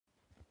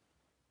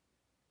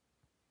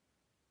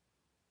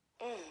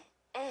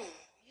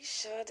You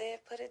sure did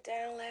put it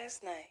down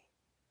last night.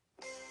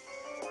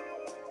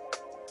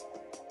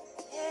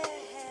 Yeah.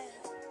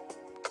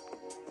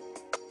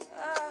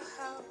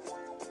 Oh.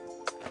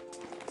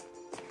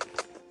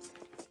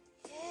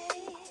 Yeah.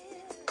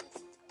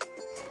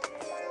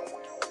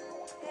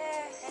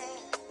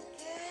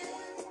 Yeah.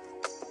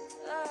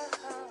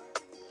 Oh.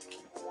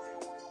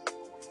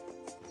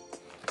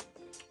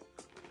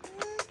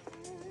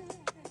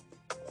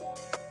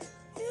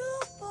 You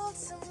pulled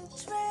some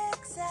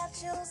tricks out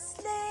your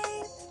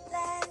sleeve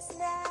last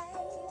night.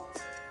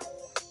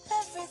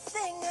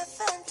 Everything I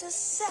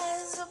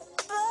fantasize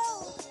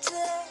about.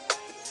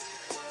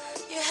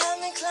 You had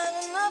me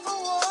climbing up a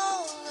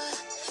wall.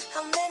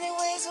 How many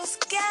ways was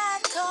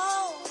God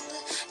called?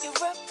 You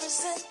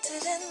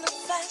represented in the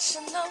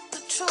fashion of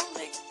the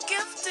truly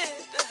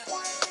gifted.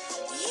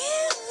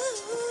 You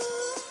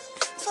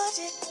put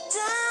it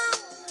down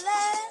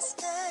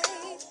last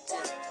night.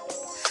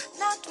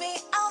 Knocked me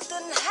out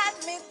and had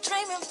me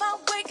dreaming about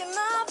waking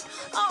up.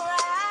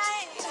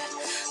 Alright,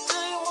 do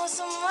you want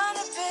some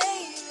money,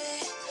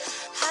 baby?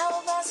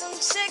 How about some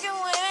chicken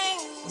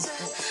wings?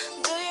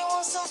 Do you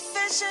want some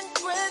fish and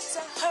grits?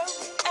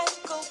 Hurry and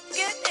go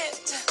get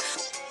it.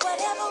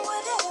 Whatever,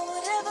 whatever,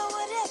 whatever,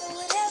 whatever,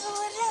 whatever,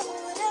 whatever,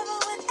 whatever,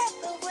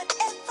 whatever,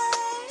 whatever.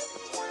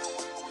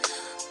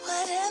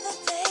 Whatever,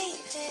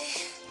 baby.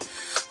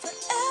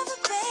 Whatever,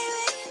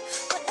 baby.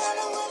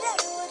 Whatever,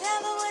 whatever,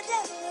 whatever,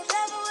 whatever,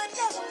 whatever,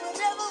 whatever,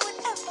 whatever,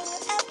 whatever,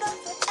 whatever,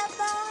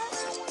 whatever.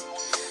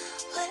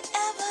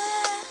 Whatever.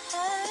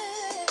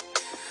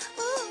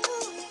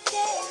 Ooh,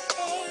 yeah.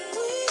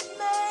 We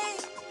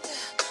made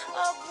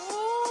a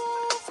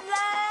groove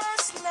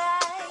last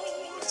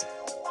night.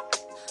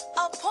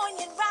 A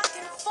poignant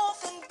rockin'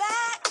 forth and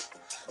back.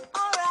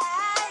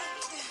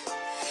 Alright.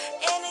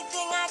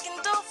 Anything I can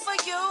do for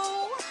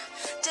you.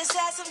 Just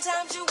that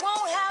sometimes you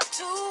won't have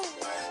to.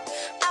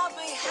 I'll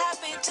be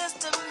happy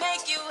just to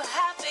make you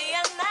happy,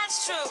 and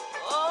that's true.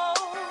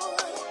 Oh,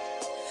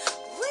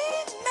 we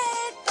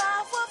made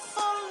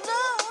powerful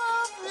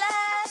love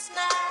last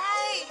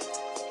night.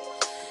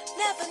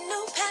 Never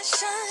knew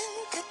passion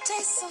could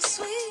taste so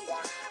sweet.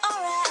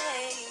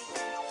 Alright,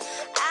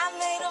 I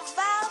made a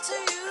vow to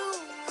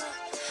you.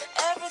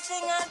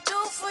 Everything I do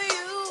for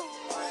you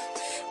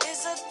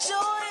is a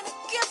joy and a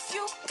gift.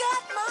 You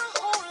got my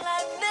whole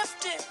life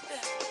lifted.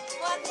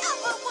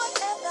 Whatever,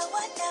 whatever,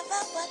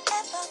 whatever,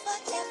 whatever,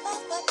 whatever,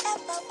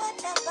 whatever,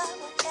 whatever,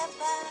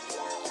 whatever,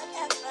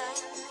 whatever.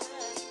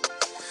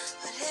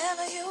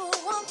 Whatever you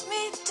want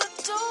me to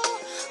do.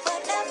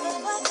 Whatever,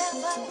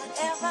 whatever,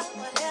 whatever,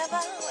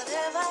 whatever,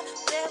 whatever,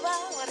 whatever,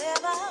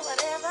 whatever,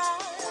 whatever.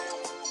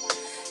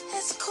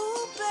 It's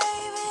cool,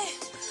 baby.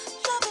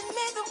 Loving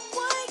me the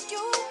way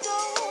you do.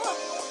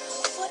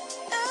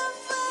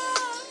 Whatever,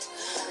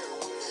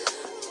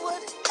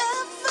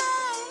 whatever,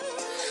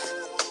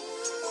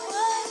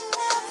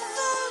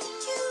 whatever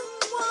you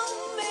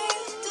want me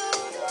to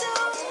do.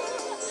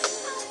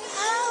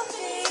 I'll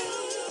be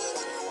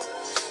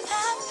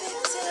happy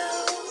to,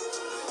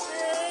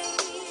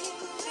 baby,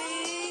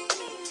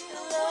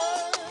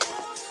 love,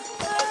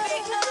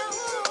 baby,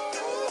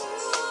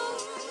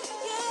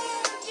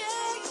 yeah,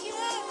 yeah,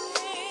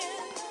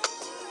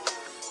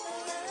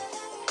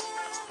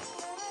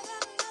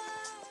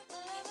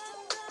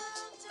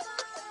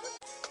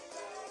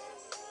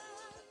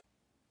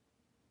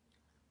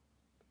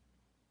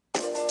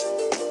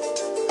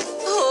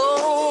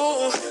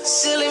 oh,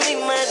 silly me,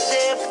 my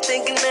dear, for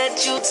thinking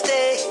that you'd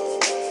stay.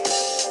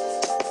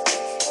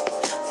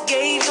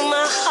 Gave you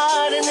my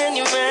heart and then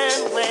you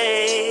ran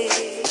away.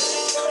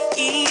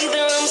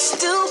 Either I'm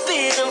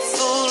stupid, I'm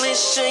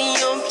foolish, or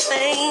you're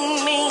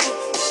playing me.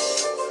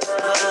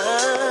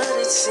 But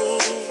it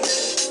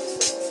seems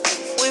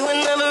we were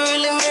never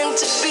really meant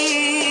to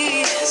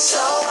be. So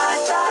I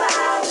thought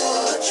I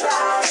would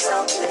try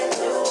something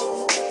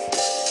new.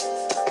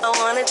 I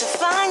wanted to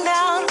find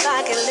out if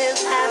I could live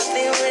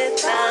happy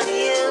without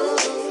you.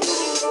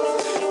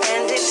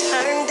 And it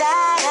turned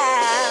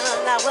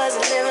out I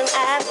wasn't living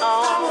at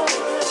all.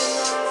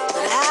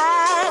 But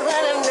I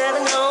would have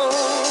never known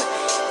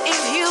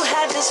if you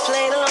had just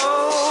played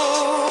along.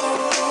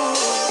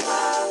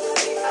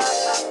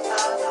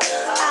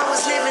 I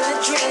was living a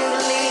dream,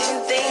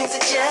 believing things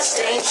that just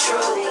ain't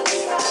true.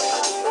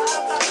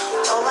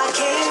 Oh, I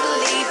can't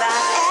believe I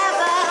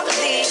ever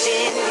believed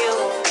in you.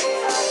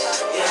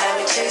 You had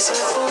me chasing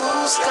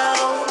fool's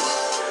gold.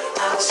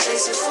 I was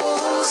chasing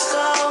fool's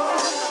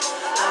gold.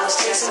 I was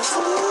chasing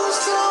fool's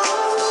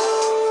gold.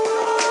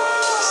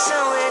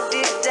 Somewhere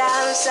deep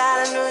down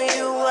inside I knew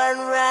you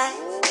weren't right.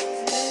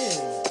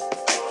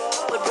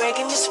 But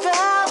breaking your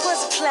spell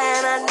was a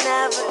plan I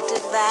never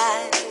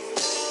devised.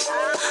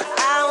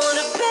 I would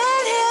have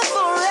been here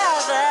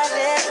forever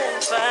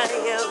living for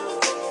you.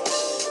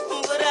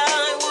 But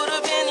I would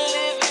have been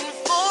living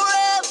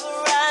forever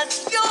at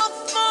your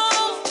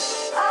phone.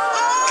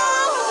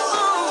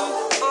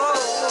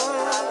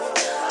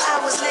 I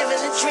was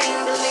living a dream,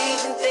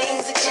 believing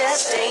things that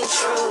just ain't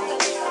true.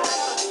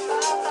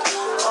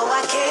 Oh,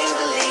 I can't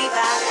believe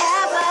I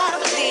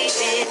ever believed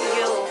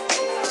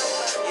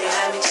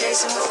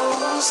chasing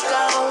fool's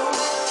gold.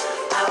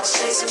 I was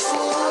chasing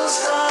fool's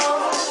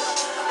gold.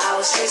 I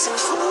was chasing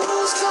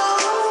fool's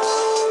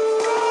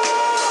gold.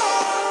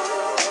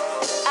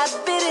 I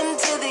bit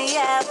into the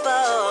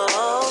apple.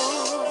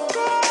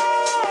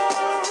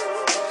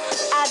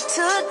 I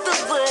took the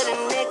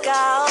wooden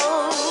nickel.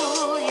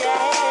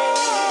 Yeah.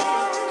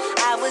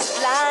 I was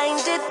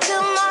blinded to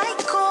my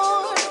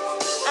core,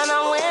 and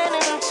I went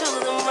into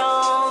the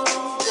wrong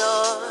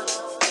door.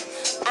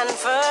 And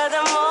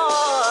furthermore,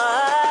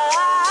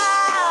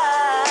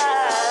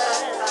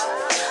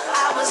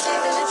 I was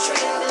living the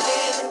dream,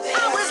 believing things.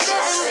 I was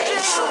living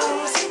the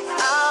dream.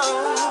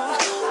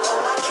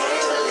 Oh, I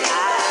can't believe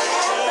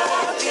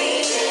I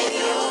believed in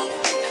you.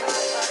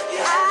 You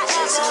had me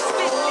chasing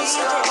fool's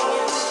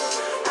gold.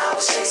 I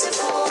was chasing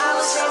fool's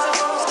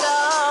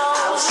gold.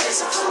 I was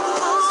chasing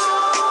fool's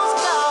gold.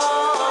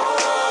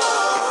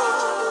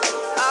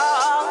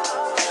 Oh,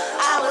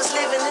 I was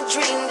living the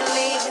dream,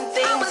 believing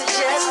things that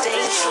just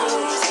ain't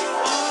true.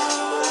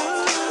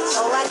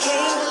 Oh, I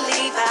can't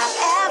believe I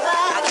ever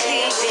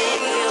believed in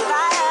you.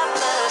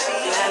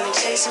 You had me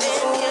chasing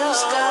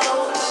fool's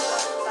gold.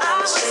 I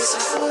was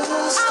chasing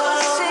fool's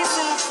gold.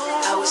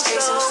 I was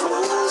chasing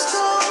fool's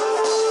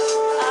gold.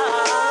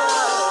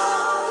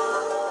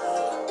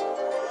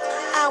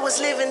 I was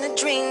living the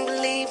dream,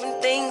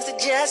 believing things that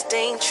just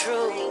ain't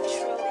true.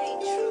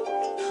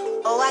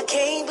 Oh, I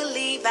can't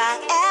believe I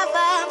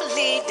ever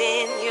believed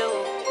in you.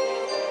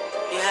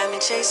 You had me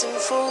chasing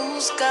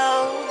fool's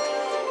gold.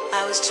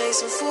 I was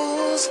chasing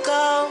fool's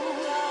gold.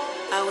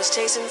 I was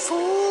chasing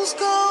fool's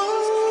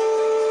gold.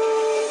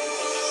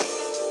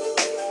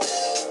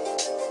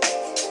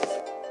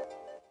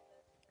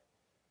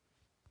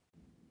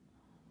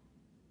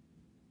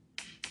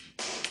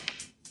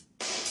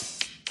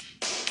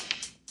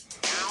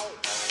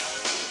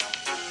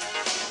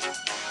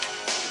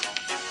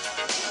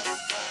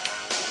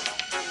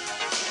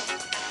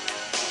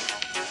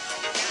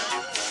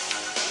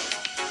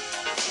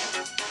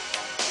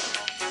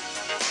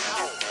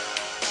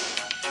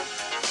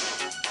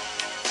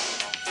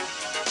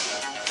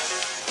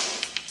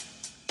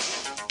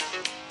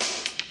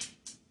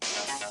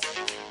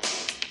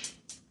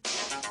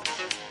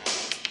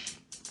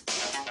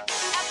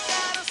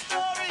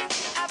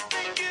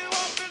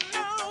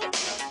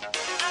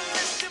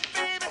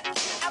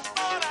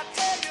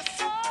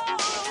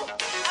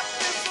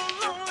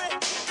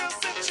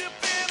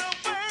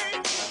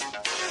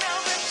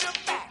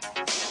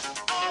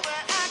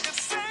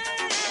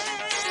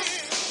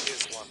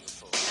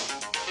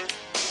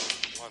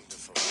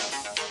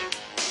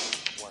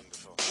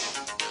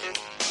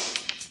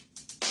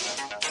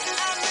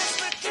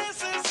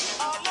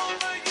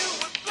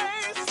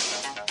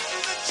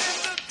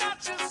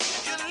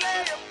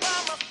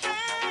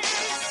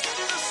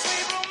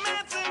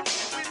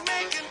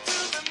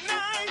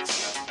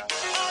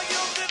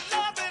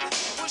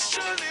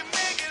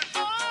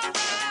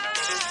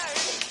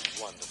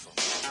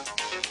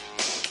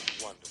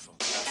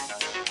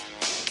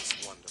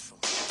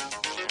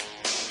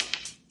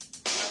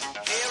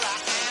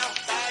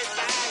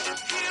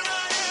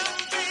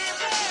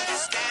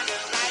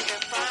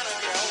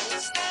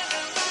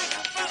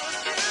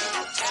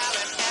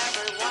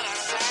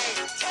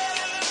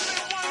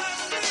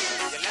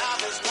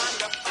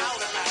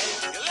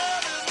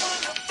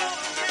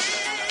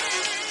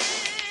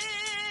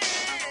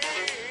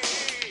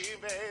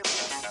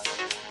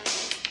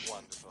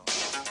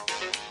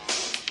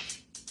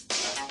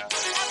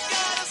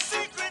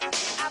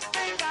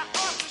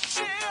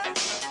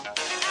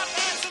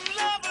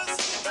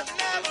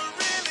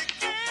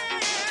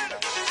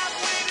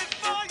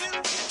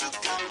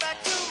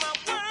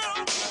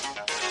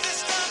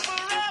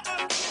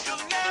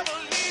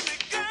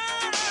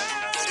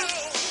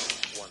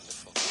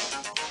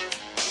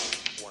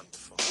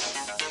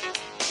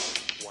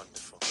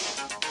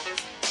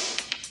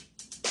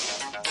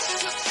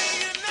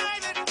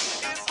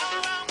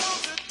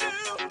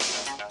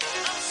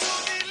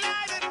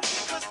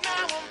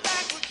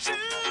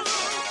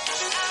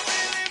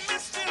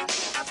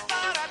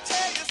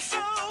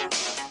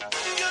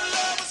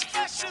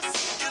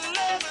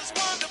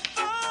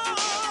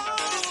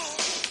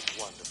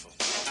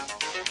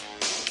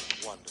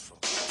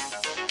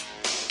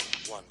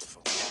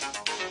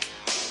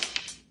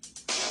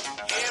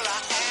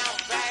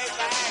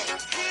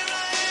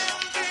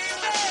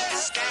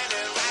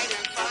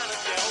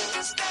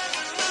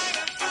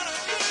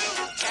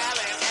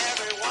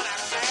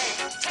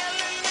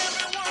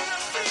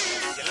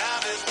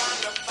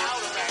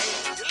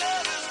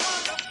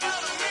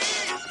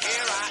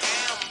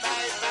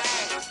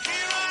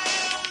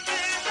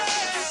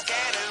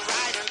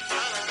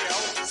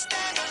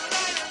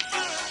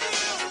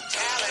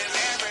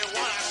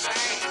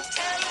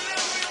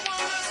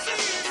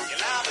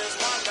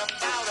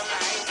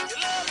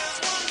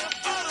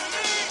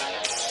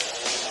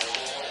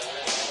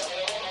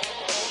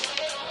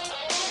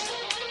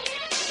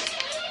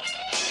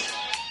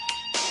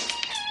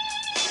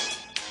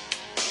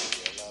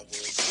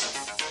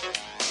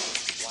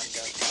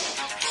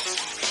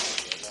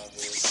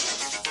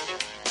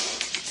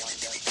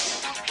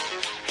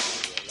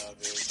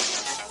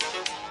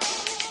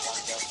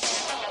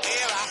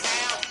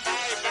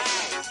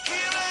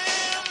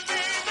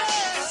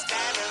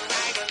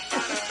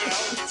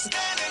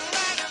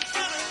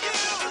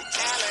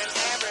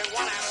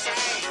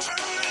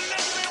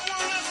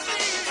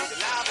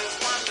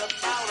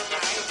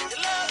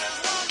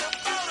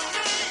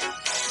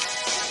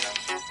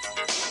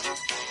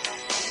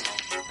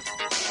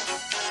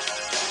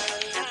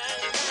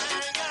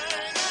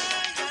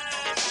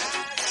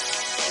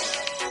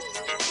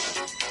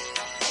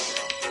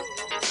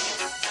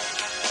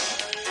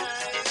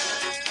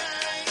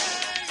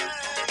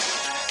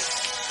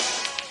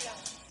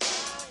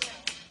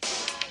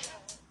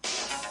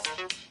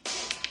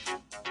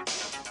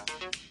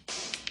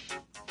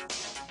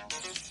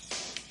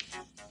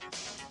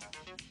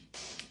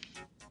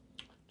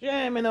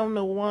 Jamming on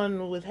the one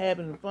who was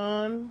having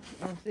fun.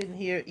 I'm sitting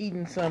here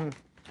eating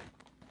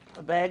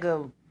a bag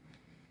of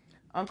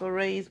Uncle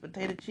Ray's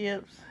potato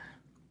chips,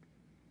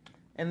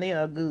 and they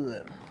are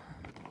good.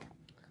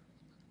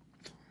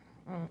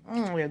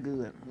 They're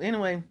good.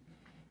 Anyway,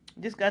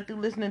 just got through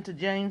listening to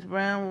James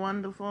Brown,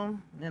 wonderful,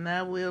 and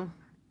I will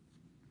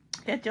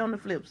catch you on the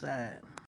flip side.